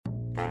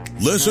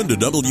Listen to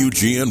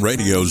WGN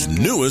Radio's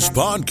newest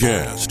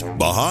podcast,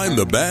 Behind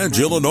the Badge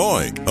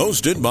Illinois,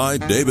 hosted by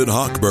David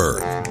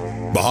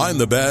Hochberg. Behind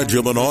the Badge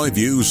Illinois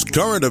views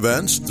current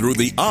events through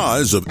the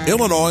eyes of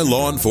Illinois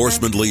law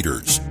enforcement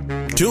leaders.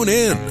 Tune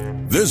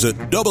in. Visit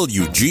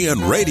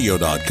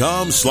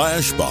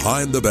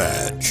WGNRadio.com/Behind the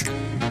Badge.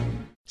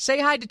 Say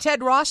hi to Ted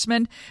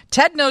Rossman.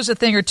 Ted knows a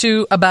thing or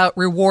two about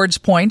rewards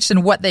points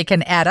and what they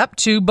can add up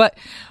to, but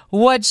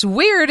what's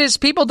weird is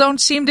people don't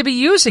seem to be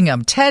using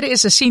them. Ted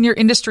is a senior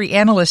industry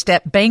analyst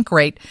at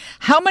Bankrate.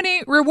 How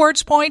many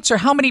rewards points or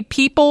how many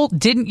people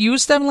didn't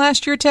use them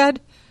last year, Ted?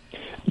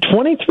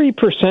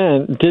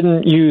 23%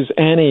 didn't use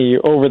any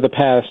over the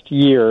past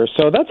year.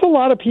 So that's a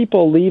lot of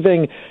people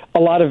leaving a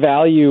lot of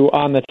value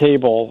on the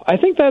table. I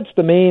think that's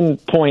the main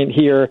point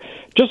here.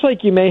 Just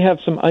like you may have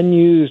some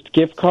unused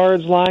gift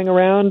cards lying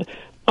around,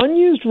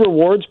 unused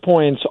rewards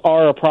points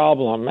are a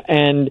problem,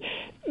 and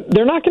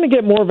they're not going to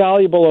get more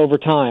valuable over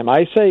time.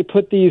 I say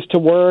put these to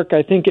work.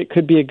 I think it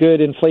could be a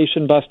good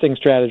inflation-busting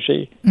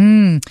strategy.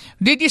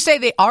 Did you say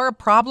they are a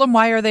problem?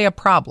 Why are they a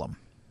problem?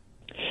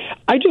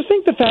 I just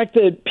think the fact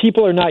that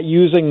people are not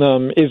using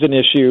them is an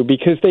issue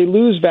because they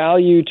lose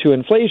value to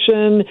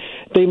inflation.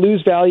 They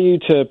lose value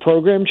to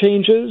program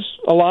changes.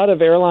 A lot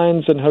of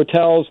airlines and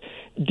hotels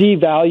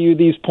devalue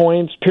these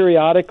points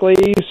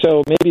periodically.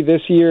 So maybe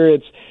this year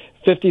it's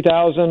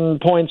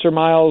 50,000 points or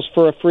miles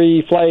for a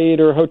free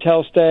flight or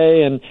hotel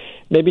stay, and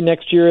maybe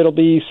next year it'll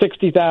be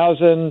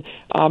 60,000.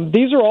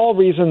 These are all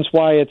reasons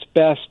why it's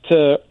best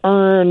to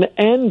earn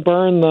and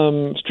burn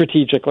them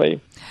strategically.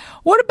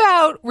 What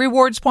about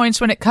rewards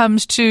points when it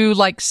comes to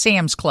like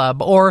Sam's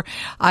Club, or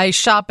I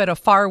shop at a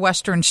far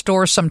western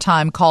store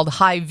sometime called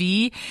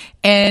Hy-Vee,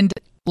 and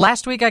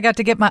last week I got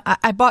to get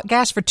I bought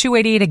gas for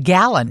 $2.88 a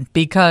gallon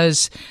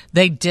because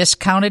they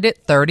discounted it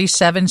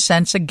 37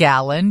 cents a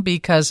gallon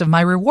because of my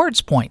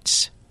rewards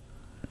points.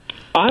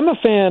 I'm a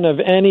fan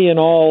of any and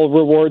all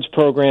rewards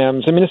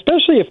programs. I mean,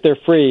 especially if they're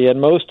free,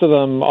 and most of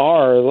them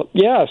are.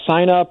 Yeah,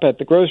 sign up at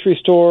the grocery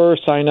store,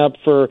 sign up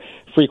for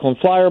frequent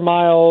flyer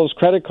miles,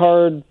 credit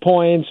card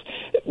points.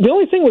 The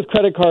only thing with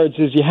credit cards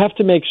is you have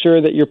to make sure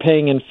that you're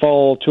paying in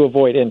full to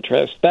avoid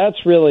interest.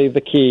 That's really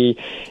the key.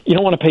 You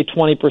don't want to pay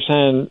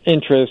 20%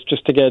 interest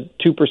just to get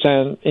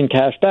 2% in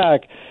cash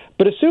back.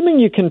 But assuming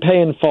you can pay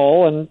in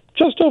full, and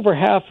just over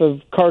half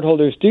of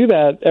cardholders do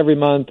that every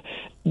month,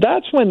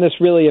 that's when this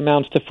really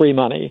amounts to free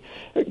money.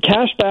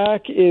 Cash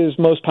back is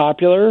most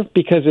popular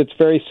because it's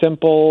very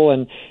simple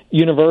and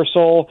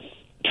universal.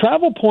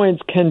 Travel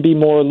points can be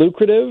more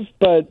lucrative,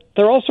 but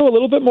they're also a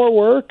little bit more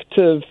work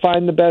to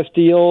find the best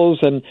deals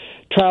and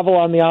travel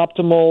on the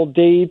optimal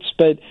dates.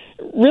 But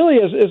really,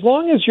 as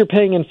long as you're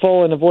paying in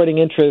full and avoiding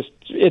interest,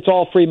 it's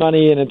all free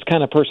money, and it's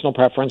kind of personal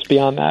preference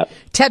beyond that.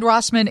 Ted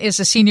Rossman is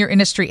a senior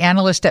industry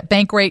analyst at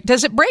Bankrate.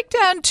 Does it break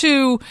down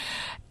to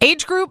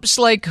age groups,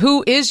 like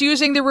who is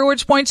using the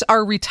rewards points?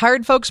 Are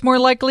retired folks more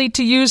likely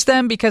to use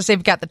them because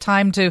they've got the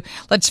time to,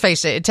 let's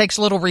face it, it takes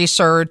a little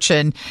research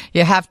and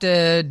you have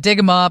to dig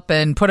them up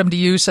and put them to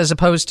use as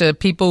opposed to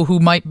people who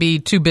might be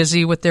too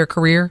busy with their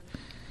career?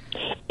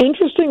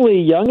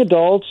 Interestingly, young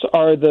adults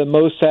are the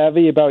most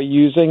savvy about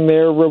using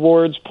their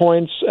rewards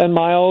points and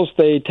miles.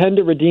 They tend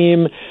to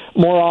redeem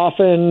more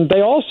often.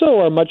 They also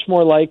are much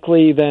more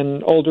likely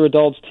than older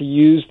adults to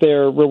use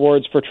their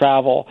rewards for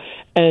travel.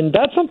 And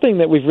that's something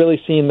that we've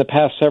really seen the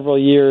past several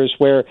years,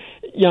 where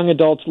young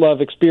adults love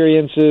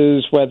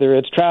experiences, whether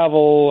it's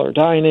travel or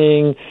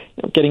dining,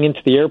 getting into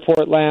the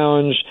airport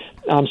lounge.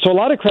 So a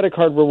lot of credit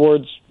card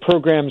rewards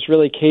programs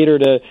really cater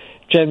to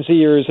Gen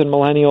Zers and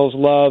millennials'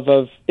 love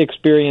of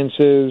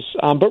experiences.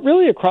 But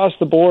really across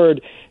the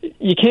board,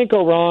 you can't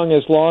go wrong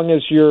as long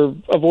as you're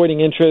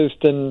avoiding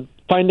interest and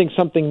finding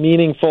something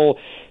meaningful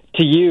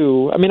to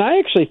you. I mean, I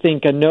actually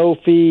think a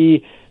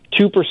no-fee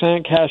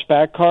 2% cash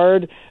back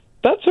card,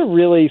 that's a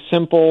really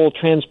simple,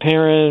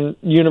 transparent,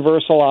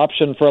 universal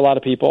option for a lot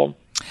of people.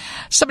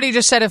 Somebody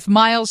just said if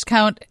miles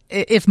count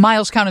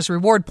as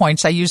reward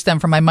points, I use them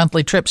for my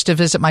monthly trips to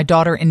visit my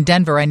daughter in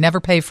Denver. I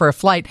never pay for a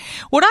flight.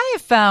 What I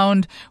have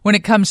found when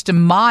it comes to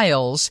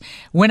miles,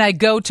 when I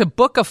go to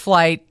book a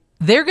flight,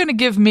 they're going to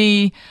give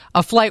me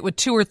a flight with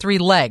 2 or 3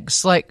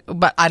 legs.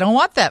 But I don't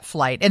want that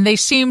flight. And they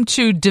seem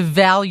to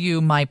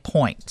devalue my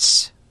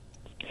points.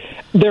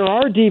 There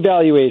are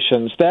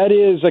devaluations. That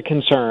is a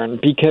concern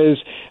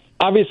because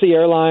obviously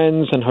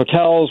airlines and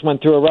hotels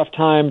went through a rough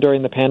time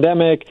during the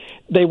pandemic.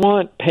 They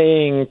want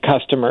paying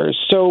customers.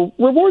 So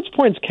rewards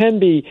points can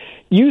be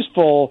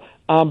useful,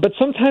 but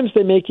sometimes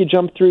they make you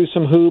jump through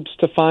some hoops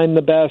to find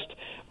the best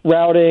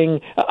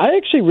routing. I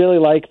actually really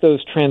like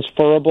those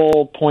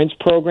transferable points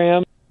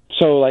programs.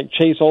 So like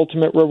Chase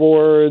Ultimate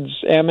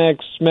Rewards, Amex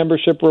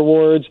membership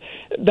rewards,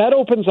 that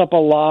opens up a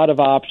lot of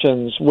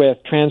options with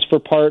transfer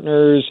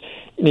partners.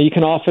 You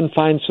can often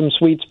find some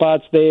sweet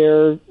spots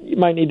there. You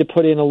might need to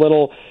put in a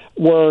little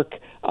work.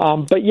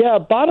 But yeah,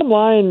 bottom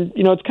line,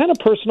 it's kind of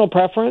personal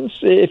preference.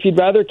 If you'd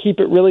rather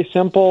keep it really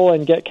simple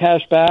and get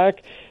cash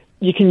back,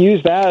 you can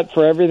use that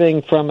for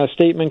everything from a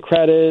statement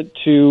credit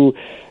to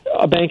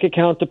a bank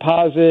account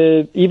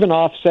deposit, even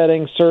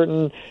offsetting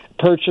certain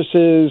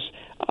purchases.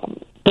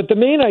 But the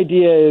main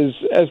idea is,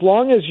 as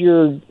long as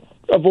you're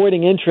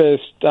avoiding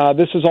interest,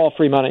 this is all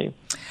free money.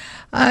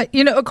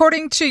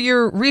 According to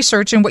your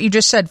research and what you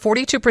just said,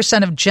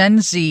 42% of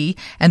Gen Z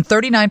and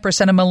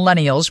 39% of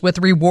millennials with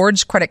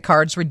rewards credit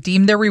cards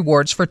redeemed their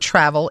rewards for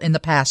travel in the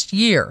past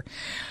year.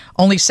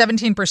 Only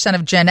 17%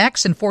 of Gen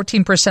X and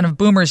 14% of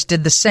boomers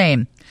did the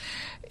same.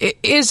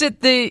 Is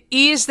it the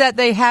ease that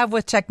they have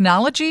with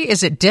technology?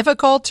 Is it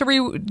difficult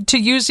to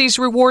use these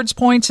rewards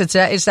points?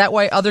 Is that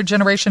why other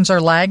generations are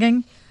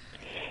lagging?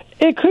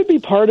 It could be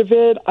part of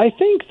it. I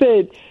think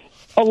that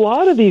a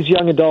lot of these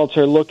young adults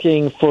are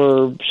looking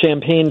for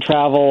champagne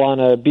travel on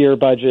a beer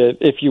budget,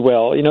 if you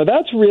will.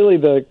 That's really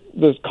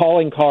the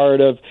calling card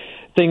of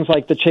things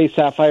like the Chase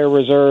Sapphire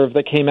Reserve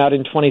that came out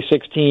in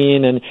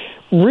 2016 and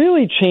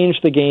really changed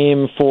the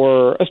game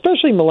for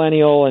especially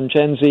millennial and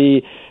Gen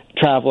Z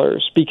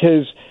travelers,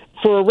 because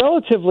for a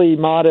relatively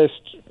modest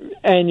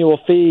annual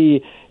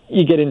fee,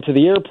 you get into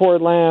the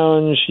airport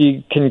lounge,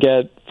 you can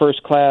get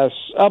first class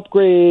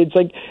upgrades.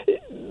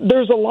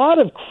 There's a lot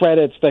of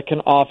credits that can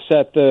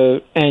offset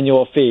the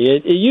annual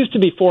fee. It used to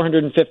be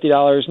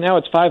 $450. Now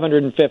it's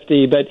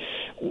 $550. But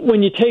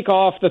when you take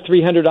off the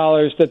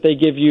 $300 that they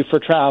give you for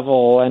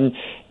travel and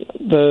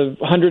the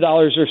 $100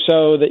 or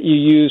so that you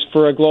use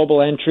for a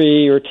global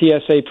entry or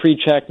TSA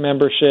PreCheck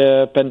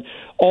membership and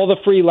all the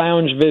free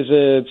lounge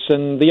visits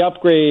and the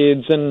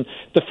upgrades and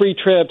the free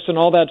trips and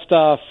all that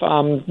stuff,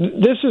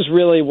 this is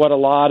really what a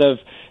lot of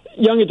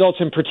young adults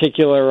in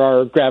particular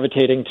are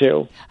gravitating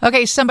to.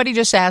 Okay, somebody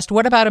just asked,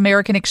 what about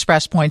American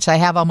Express points? I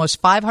have almost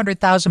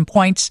 500,000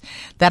 points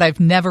that I've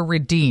never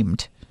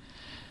redeemed.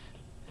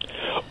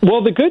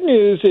 Well, the good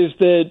news is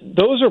that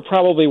those are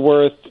probably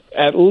worth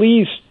at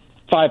least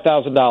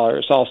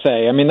 $5,000, I'll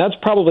say. I mean, that's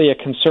probably a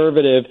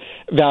conservative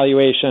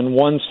valuation,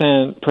 1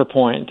 cent per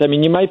point. I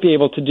mean, you might be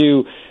able to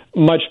do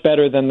much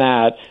better than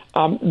that.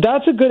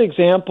 That's a good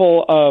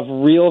example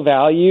of real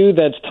value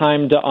that's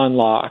time to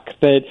unlock.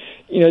 That,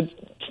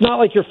 it's not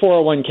like your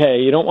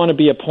 401k. You don't want to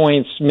be a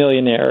points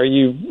millionaire.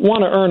 You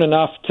want to earn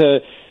enough to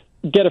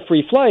get a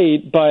free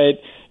flight,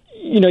 but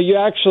you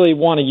actually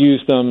want to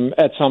use them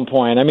at some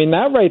point. I mean,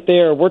 that right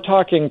there, we're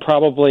talking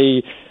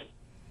probably,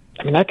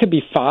 that could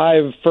be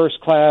 5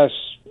 first-class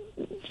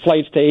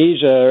flights to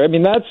Asia. I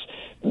mean,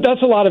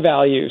 that's a lot of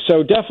value.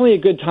 So definitely a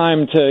good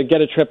time to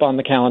get a trip on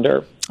the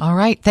calendar. All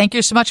right. Thank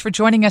you so much for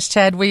joining us,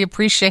 Ted. We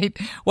appreciate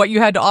what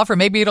you had to offer.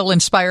 Maybe it'll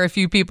inspire a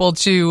few people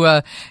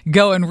to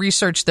go and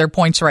research their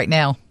points right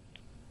now.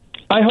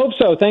 I hope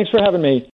so. Thanks for having me.